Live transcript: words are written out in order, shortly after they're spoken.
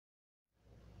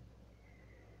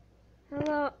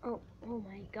Hello. Oh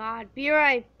my God. Be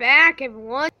right back,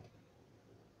 everyone.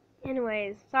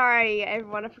 Anyways, sorry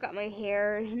everyone. I forgot my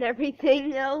hair and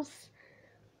everything else.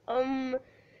 I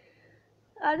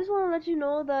just want to let you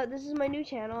know that this is my new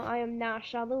channel. I am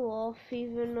Nasha the Wolf,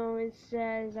 even though it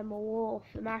says I'm a wolf.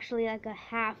 I'm actually like a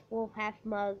half wolf, half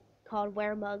mug called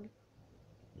Weremug.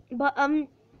 But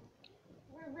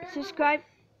subscribe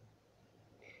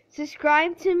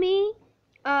to me.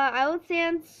 I will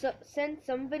send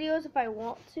some videos if I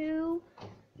want to.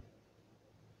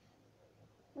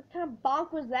 What kind of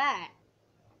bonk was that?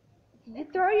 Did you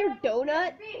throw your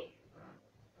donut?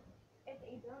 It's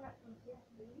a donut from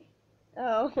CSB.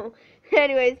 Oh,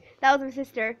 anyways, that was my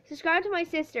sister. Subscribe to my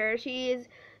sister. She's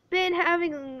been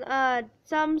having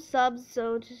some subs,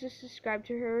 so just subscribe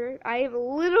to her. I am a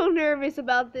little nervous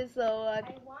about this, so I want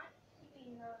to be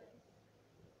noticed.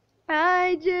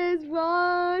 I just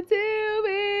want to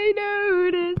be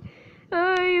noticed.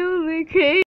 I only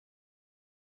crave.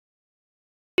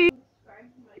 Subscribe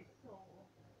to my soul.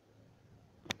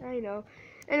 I know.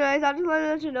 Anyways, I'm just letting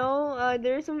let you know,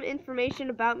 there's some information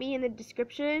about me in the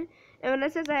description. And when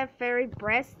it says I have furry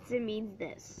breasts, it means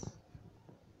this.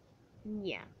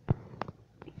 Yeah.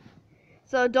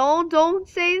 So don't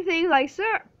say things like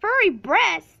furry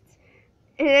breasts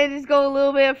and then just go a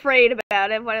little bit afraid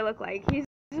about it, what I look like. He's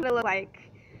what I look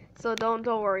like. So don't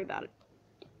worry about it.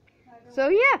 So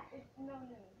yeah. No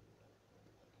nude.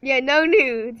 Yeah, no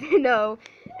nudes. No.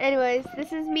 Anyways,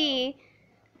 this is me.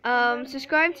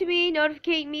 Subscribe to me,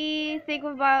 notify me, think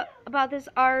about this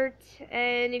art,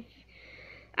 and if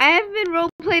I haven't been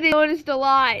roleplaying and noticed a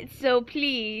lot, so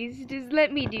please just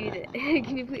let me do that.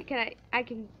 I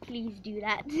can please do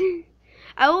that.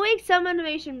 I will make some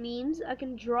animation memes. I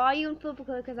can draw you in Flipper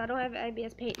because I don't have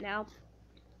IBS Paint now,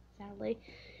 sadly.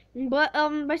 But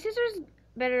my sister's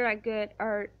better at good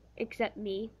art except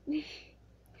me.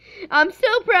 I'm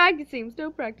still practicing.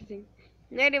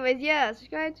 Anyways, yeah,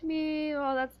 subscribe to me,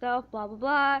 all that stuff, blah blah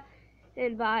blah,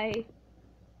 and bye.